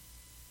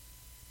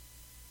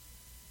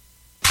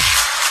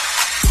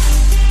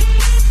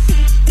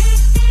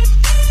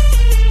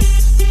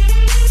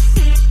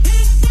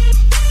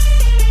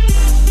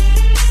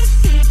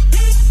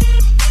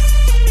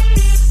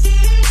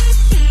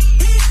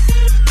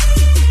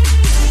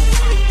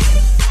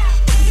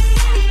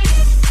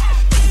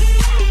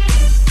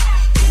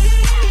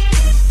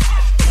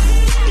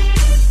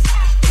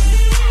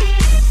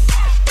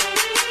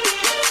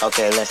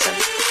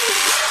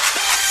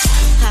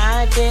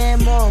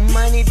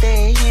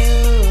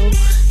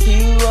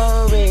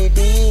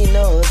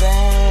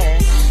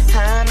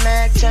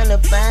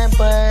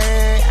But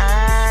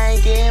I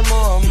get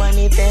more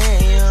money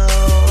than you.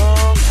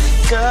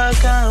 Girl,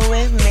 come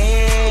with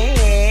me.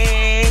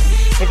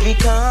 If you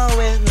come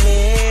with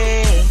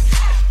me,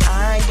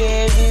 I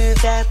give you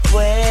that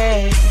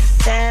way,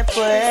 that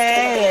way.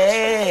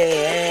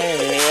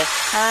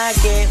 I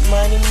get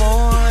money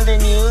more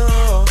than you.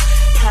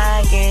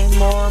 I get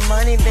more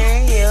money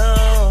than you.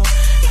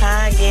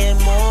 I get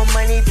more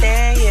money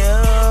than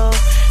you.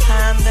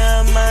 I'm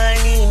the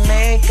money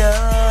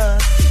maker.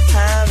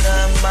 I'm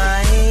the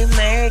money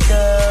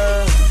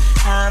maker.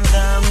 I'm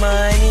the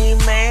money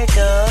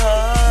maker.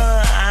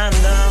 I'm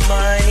the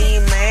money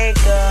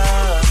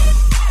maker.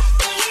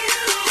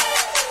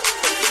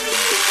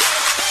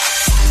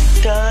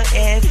 Girl,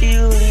 if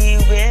you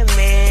leave with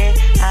me,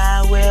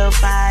 I will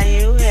buy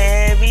you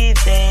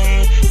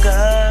everything.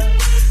 Girl,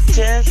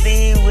 just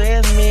leave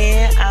with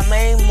me. I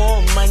make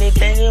more money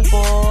than your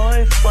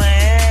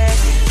boyfriend.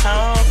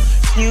 Oh,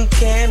 you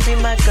can be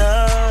my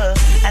girl.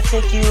 I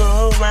take you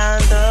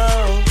around the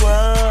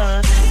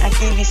world. I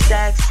give you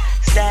stacks,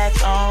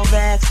 stacks on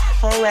racks,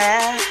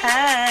 alright.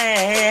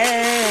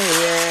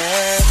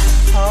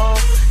 Oh,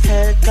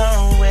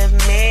 come with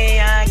me.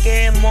 I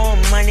get more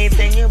money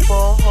than your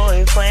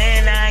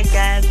boyfriend. I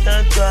got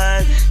the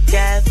drugs,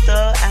 got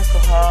the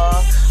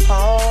alcohol.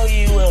 Oh,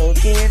 you will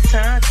get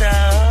turned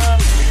up,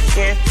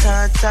 get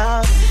turned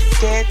up,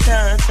 get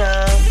turned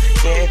up,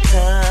 get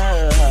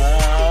turned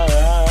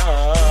up.